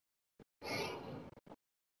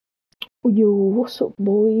Yo, what's up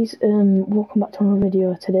boys? Welcome back to another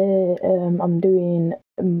video. Today I'm doing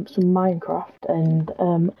some Minecraft and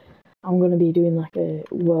I'm gonna be doing like a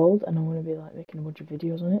world and I'm gonna be like making a bunch of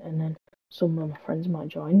videos on it, and then some of my friends might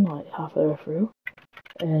join like halfway through,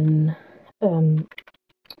 and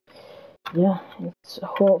yeah, it's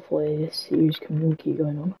hopefully this series can keep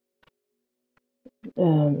going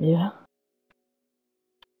on. Yeah.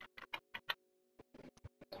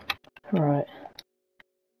 Right.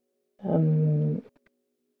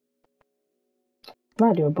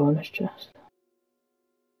 Might do a bonus chest.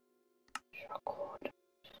 Chocolate.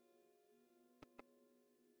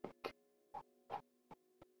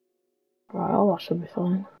 Right, all that should be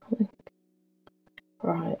fine, I think.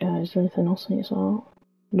 Right, is there anything else I need to sort out?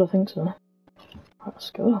 I don't think so. Right, let's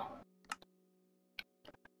go.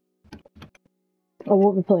 I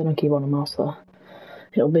won't be playing on keyboard and mouse though.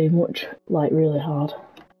 It'll be much, like, really hard.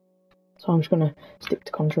 So I'm just gonna stick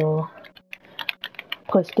to controller.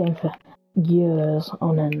 Play this game for years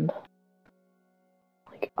on end.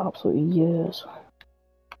 Like, absolutely years.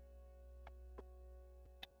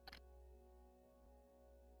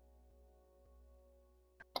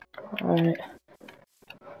 Right.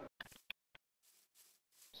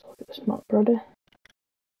 So I'll get this map ready.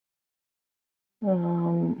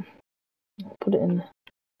 I'll put it in the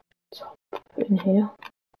top in here.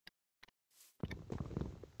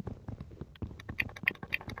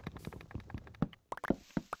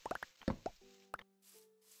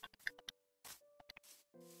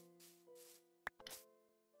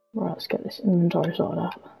 Right, let's get this inventory sorted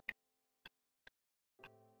out.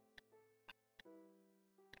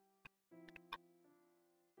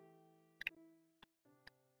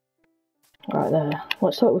 Right there.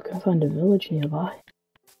 Let's hope we can find a village nearby.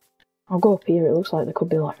 I'll go up here, it looks like there could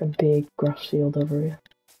be like a big grass field over here.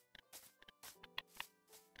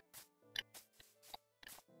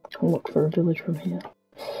 I can look for a village from here.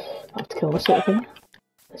 I have to kill this little thing.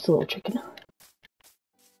 This little chicken.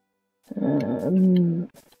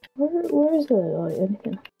 Where is there, like,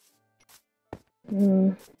 anything?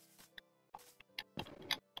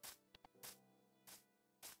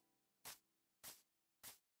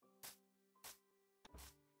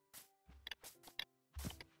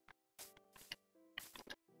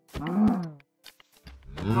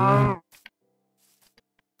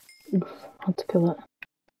 Oof, had to kill it.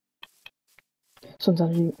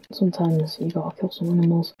 Sometimes you gotta kill some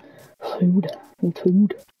animals. Food.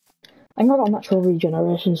 I got natural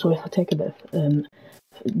regeneration, so if I take a bit of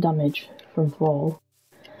damage from fall,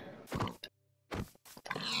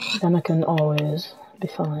 then I can always be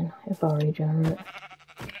fine if I regenerate.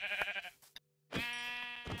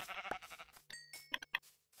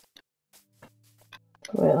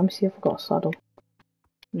 Wait, let me see if I've got a saddle.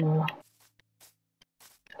 No.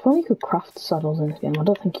 If only you could craft saddles in this game, I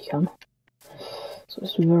don't think you can. So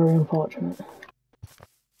it's very unfortunate.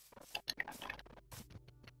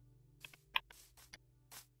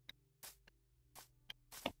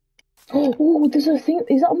 Oh, there's a thing.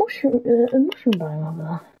 Is that a mushroom biome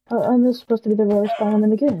over there? And there's supposed to be the rarest biome in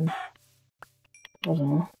the game. I don't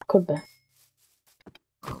know. Could be.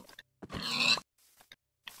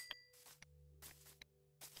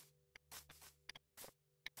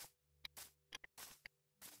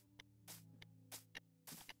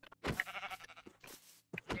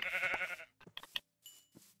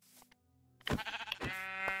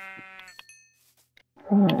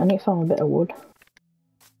 Right, I need to find a bit of wood.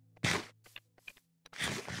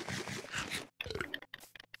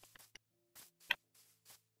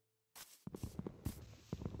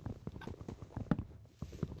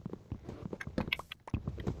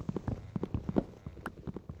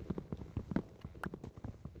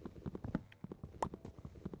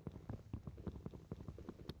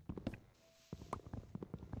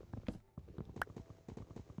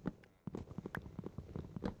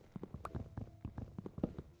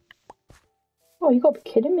 Oh, you gotta be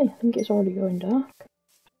kidding me. I think it's already going dark.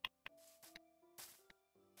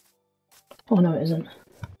 Oh, no, it isn't.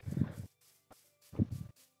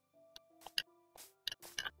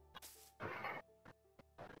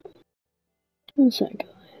 One sec,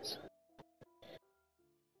 guys.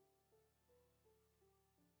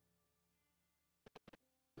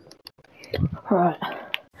 Right.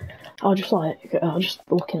 I'll just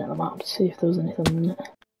looking at the map to see if there's anything in it.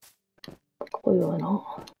 Clearly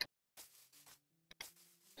not.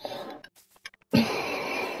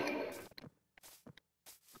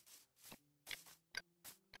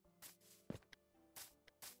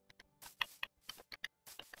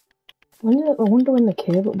 I wonder when the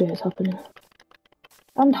cave update's happening.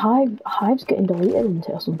 And Hive's getting deleted, isn't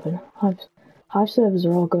it, or something? Hive servers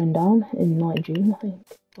are all going down in like June, I think,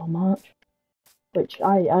 or March. Which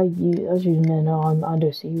as you may know, I do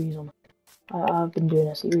a series on. I've been doing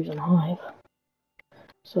a series on Hive,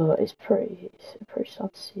 so it's pretty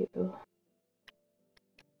sad to see it go.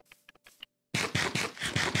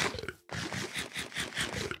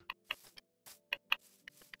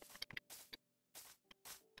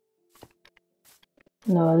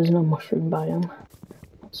 No, there's no mushroom biome.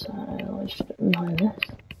 So let's just mine this.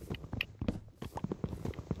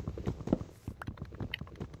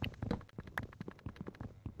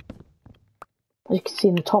 As you can see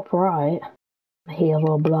in the top right, I'm a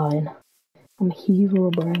hero brain. I'm a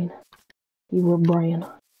hero brain. Hero brain.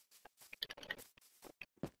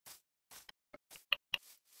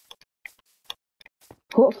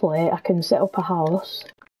 Hopefully I can set up a house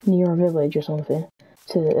near a village or something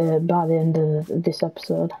to by the end of this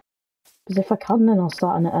episode. Because if I can, then I'll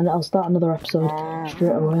start another episode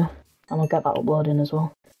straight away, and I'll get that uploading as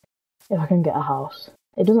well. If I can get a house,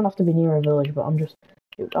 it doesn't have to be near a village, but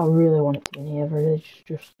I really want it to be near a village,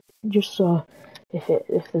 just so if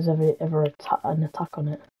there's ever an attack on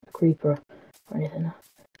it, a creeper or anything,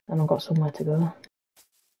 then I've got somewhere to go.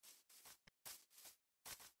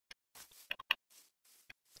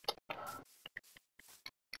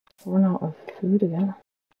 I run out of food again.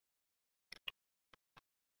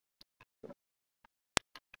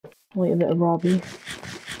 I'll eat a bit of raw beef.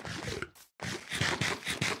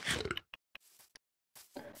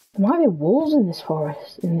 There might be wolves in this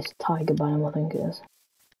forest, in this tiger biome, I think it is.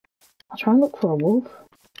 I'll try and look for a wolf.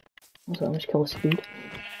 Also, I'll just kill a speed.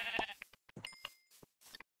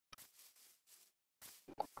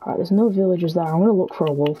 Alright, there's no villagers there. I'm going to look for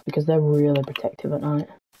a wolf because they're really protective at night.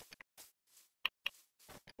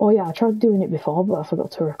 Oh yeah, I tried doing it before, but I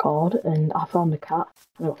forgot to record, and I found a cat.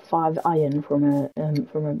 I got 5 iron from an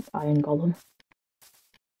iron golem.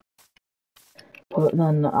 But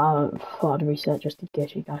then I thought I'd reset just in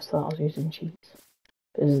case you guys thought I was using cheats.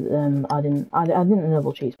 Because I didn't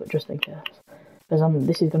enable cheats, but just in case. Because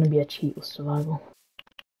this is going to be a cheatless survival.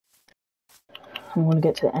 I'm going to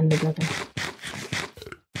get to the Ender Dragon.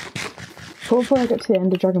 Hopefully I get to the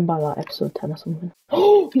Ender Dragon by like episode 10 or something.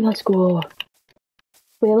 Oh, let's go!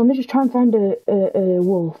 Wait, let me just try and find a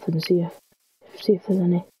wolf and see if there's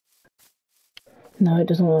any. No, it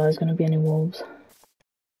doesn't look like there's going to be any wolves.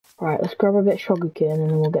 Right, let's grab a bit of sugarcane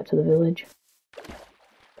and then we'll get to the village.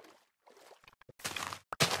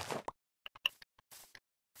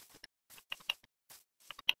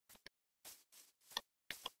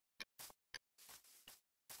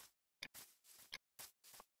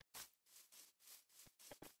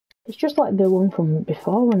 It's just like the one from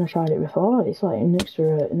before when I tried it before. It's like next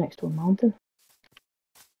to a mountain.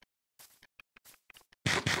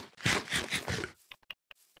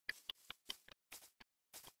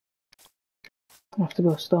 I have to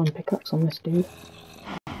go stone pickaxe on this dude.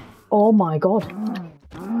 Oh my god!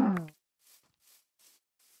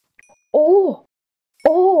 Oh!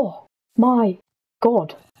 Oh my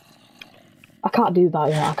god! I can't do that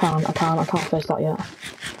yet. I can't face that yet.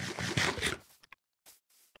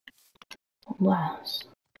 Unless.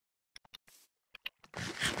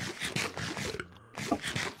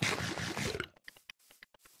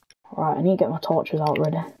 Right, I need to get my torches out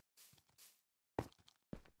ready.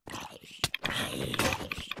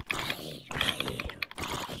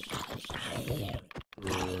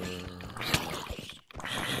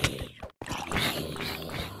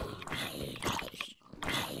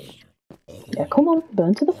 Yeah, come on,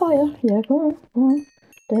 burn to the fire. Yeah, come on.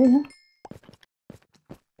 There you go.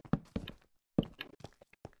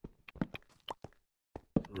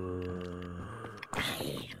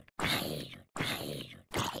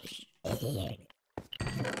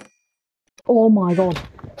 Oh my god.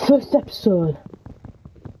 First episode,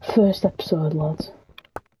 lads.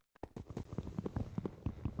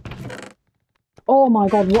 Oh my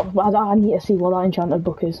god, what? I need to see what that enchanted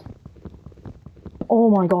book is. Oh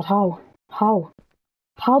my god, how?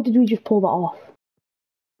 How did we just pull that off?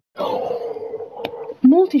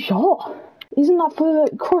 Multi-shot? Isn't that for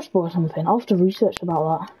crossbow or something? I'll have to research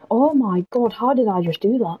about that. Oh my god, how did I just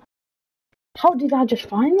do that? How did I just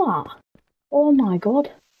find that? Oh my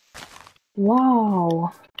god.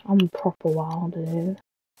 Wow. I'm proper wild, dude.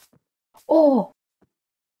 Oh!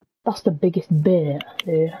 That's the biggest bit,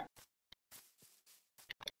 dude.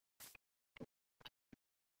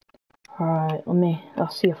 Alright, I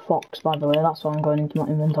see a fox, by the way. That's why I'm going into my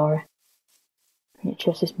inventory. I need to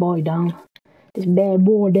chase this boy down. This bad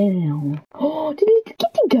boy down. Oh, did it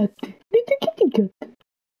kitty gut? Did the kitty gut?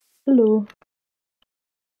 Hello.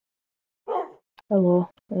 Hello.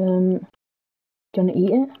 Do you want to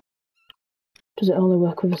eat it? Does it only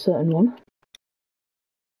work with a certain one?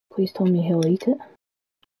 Please tell me he'll eat it.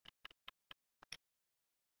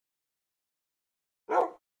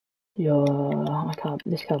 Yo,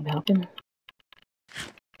 this can't be happening.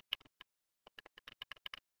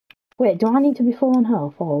 Wait, do I need to be full on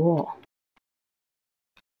health or what?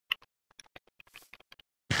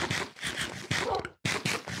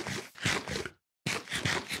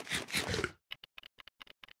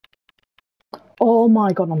 Oh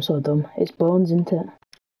my god, I'm so dumb. It's bones, isn't it?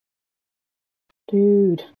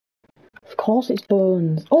 Dude. Of course it's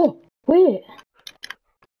bones. Oh, wait.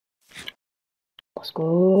 Let's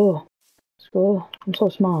go. Let's go. I'm so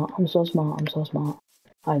smart. I'm so smart. I'm so smart.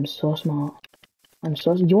 I'm so smart. Do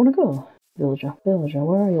you want to go? Villager,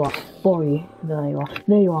 where are you at? Boy, there you are.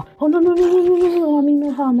 There you are. Oh no, no, no, no, no, no, no. I mean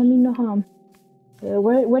no harm. I mean no harm.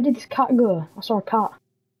 Where did this cat go? I saw a cat.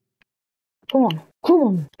 Come on. Come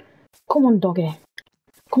on. Come on, doggy.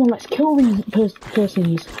 Come on, let's kill these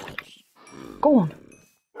persons. Go on.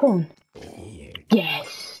 Go on.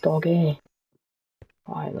 Yes, doggy.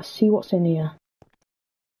 Alright, let's see what's in here.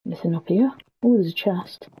 Anything up here? Oh, there's a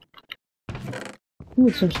chest.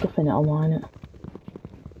 With some stuff in it, I'll line it.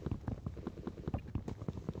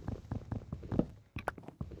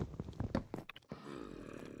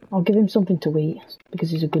 I'll give him something to eat, because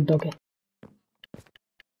he's a good doggy.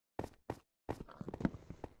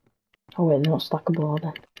 Oh wait, they're not stackable, are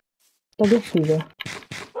they? Doggy, here you go.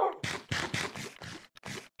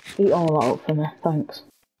 Eat all that up for me, thanks.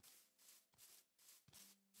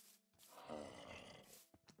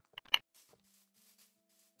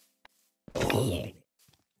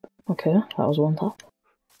 Okay, that was one tap.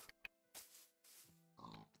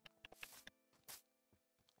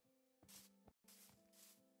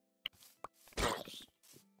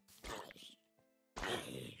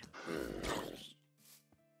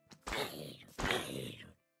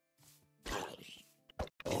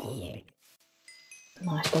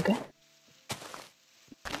 Nice doggy.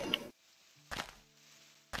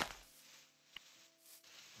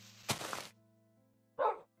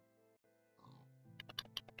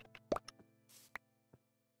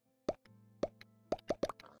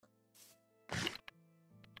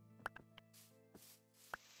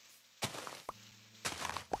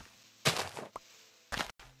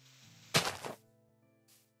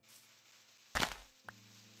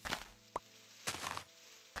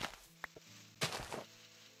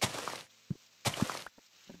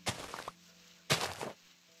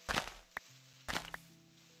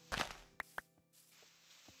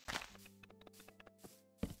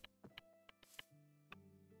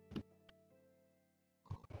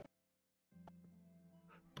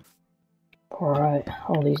 Alright,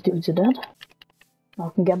 all these dudes are dead. Now I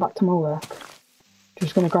can get back to my work.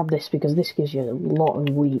 Just gonna grab this because this gives you a lot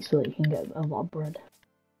of wheat so that you can get a lot of bread.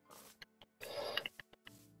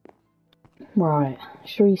 Right,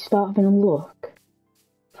 should we start having a look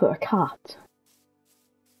for a cat?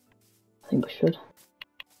 I think we should.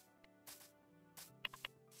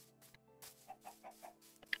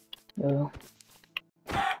 Go.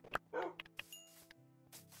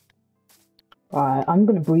 Right, I'm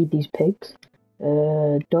gonna breed these pigs.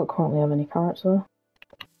 Don't currently have any carrots though.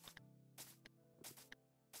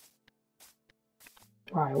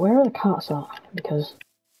 Right, where are the cats at? Because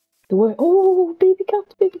the way— oh, baby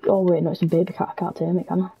cat, baby— oh wait, no, it's a baby cat. I can't tame it,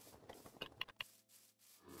 can I?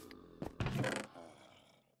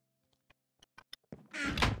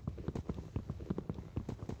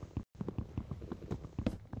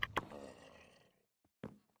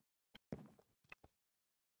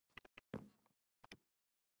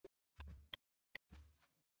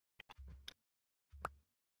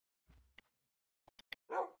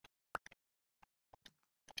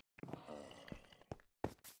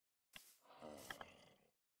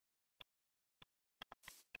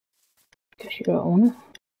 Guess you don't want it.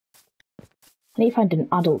 I need to find an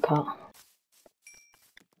adult cat.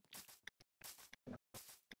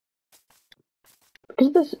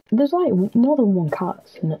 Because there's like more than one cat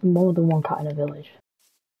in a village,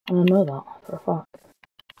 and I know that for a fact.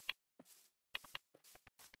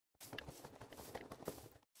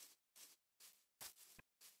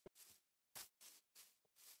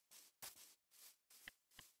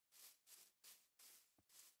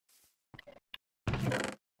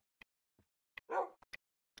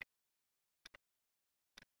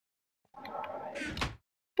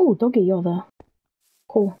 Oh, doggy, you're there.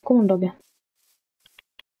 Cool. Come on, doggy.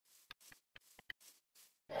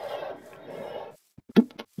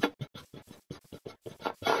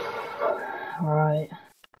 Alright.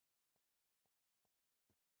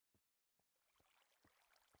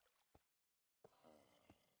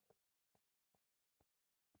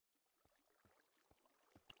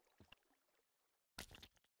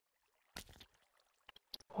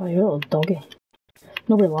 Oh, you're a little doggy.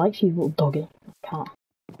 Nobody likes you, little doggy. Cat.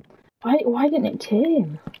 Why didn't it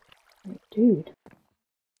tame? Dude.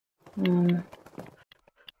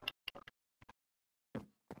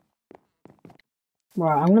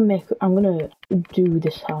 Right, I'm gonna do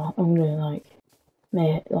this house. I'm gonna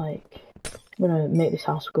make this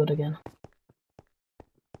house good again.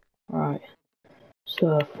 Right.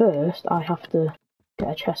 So first I have to get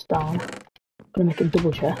a chest down. I'm gonna make a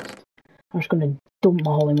double chest. I'm just gonna dump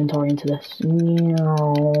my whole inventory into this. And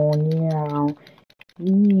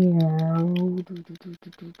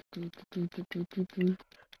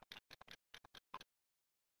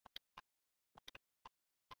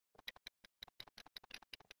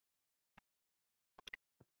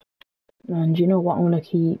you know what I'm gonna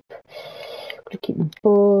keep? I'm gonna keep the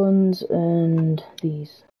bones and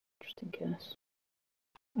these, just in case.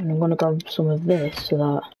 And I'm gonna grab some of this so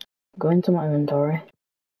that I go into my inventory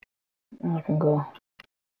and I can go.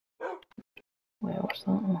 Wait, what's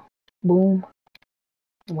that? Oh, boom.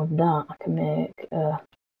 And with that I can make a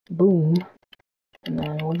boom. And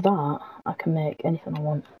then with that I can make anything I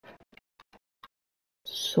want.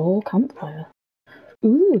 Soul campfire.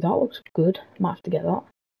 Ooh, that looks good. Might have to get that.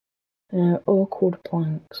 Oak wood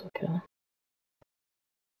planks, okay.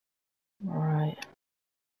 Right.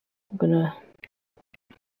 I'm gonna...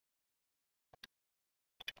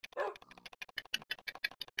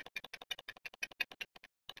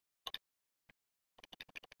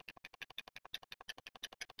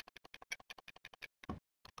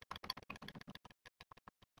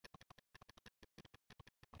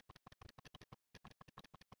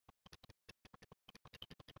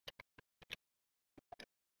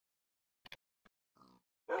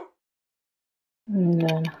 And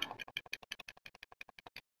then...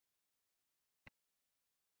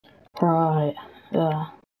 Right, yeah.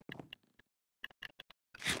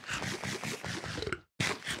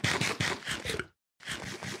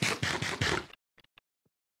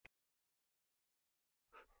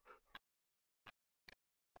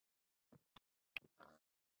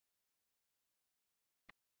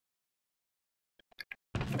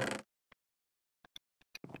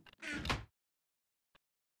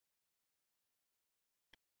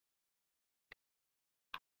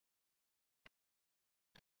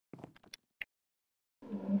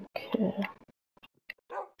 Okay.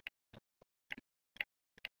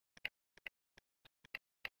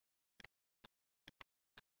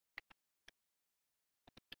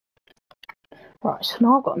 Right, so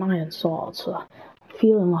now I've got an iron sword, so I'm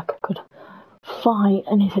feeling like I could fight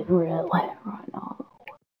anything really right now.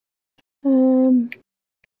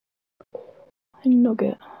 A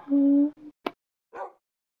nugget.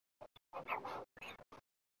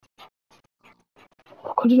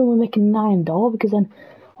 I could have done with making an iron door because then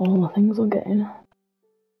all the things I'm getting.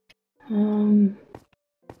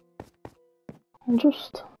 I'll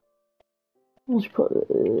just put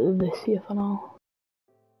this here for now.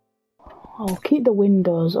 I'll keep the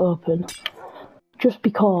windows open just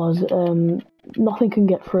because nothing can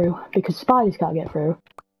get through, because spiders can't get through.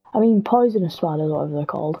 I mean, poisonous spiders, whatever they're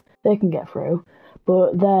called, they can get through,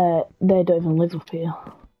 but they don't even live up here.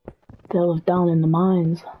 They live down in the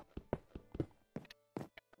mines.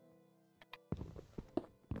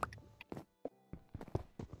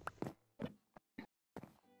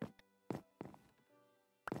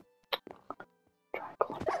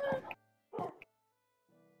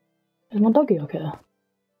 Is my doggy okay?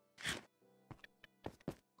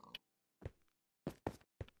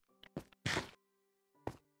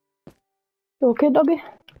 You okay, doggy?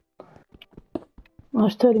 I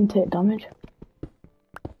just heard him take damage.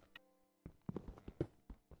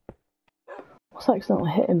 I was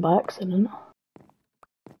accidentally hit him by accident.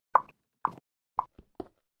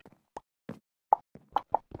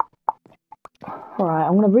 Alright,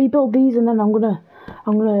 I'm gonna rebuild these and then I'm gonna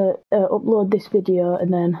upload this video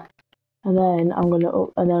and then I'm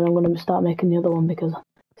gonna start making the other one because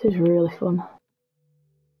this is really fun.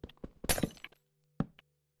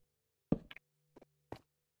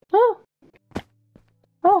 Oh,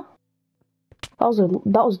 oh,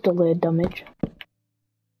 that was delayed damage.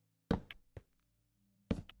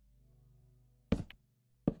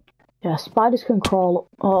 Yeah, spiders can crawl up.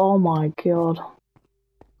 Oh my god.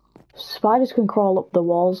 Spiders can crawl up the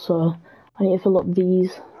walls, so I need to fill up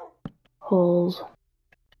these holes.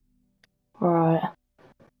 Right.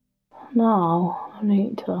 Now, I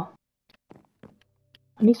need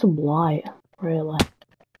some light, really.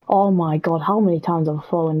 Oh my god, how many times have I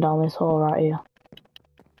fallen down this hole right here?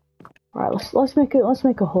 Right, let's make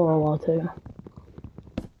a hole or two.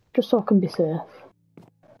 Just so I can be safe.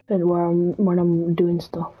 And when I'm doing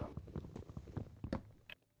stuff.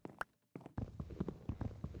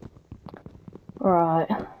 Right.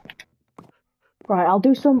 Right, I'll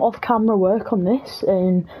do some off-camera work on this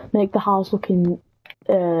and make the house looking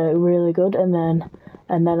really good, and then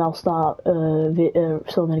I'll start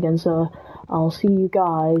filming again. So I'll see you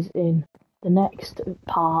guys in the next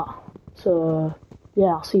part. So yeah,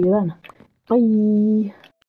 I'll see you then. Bye.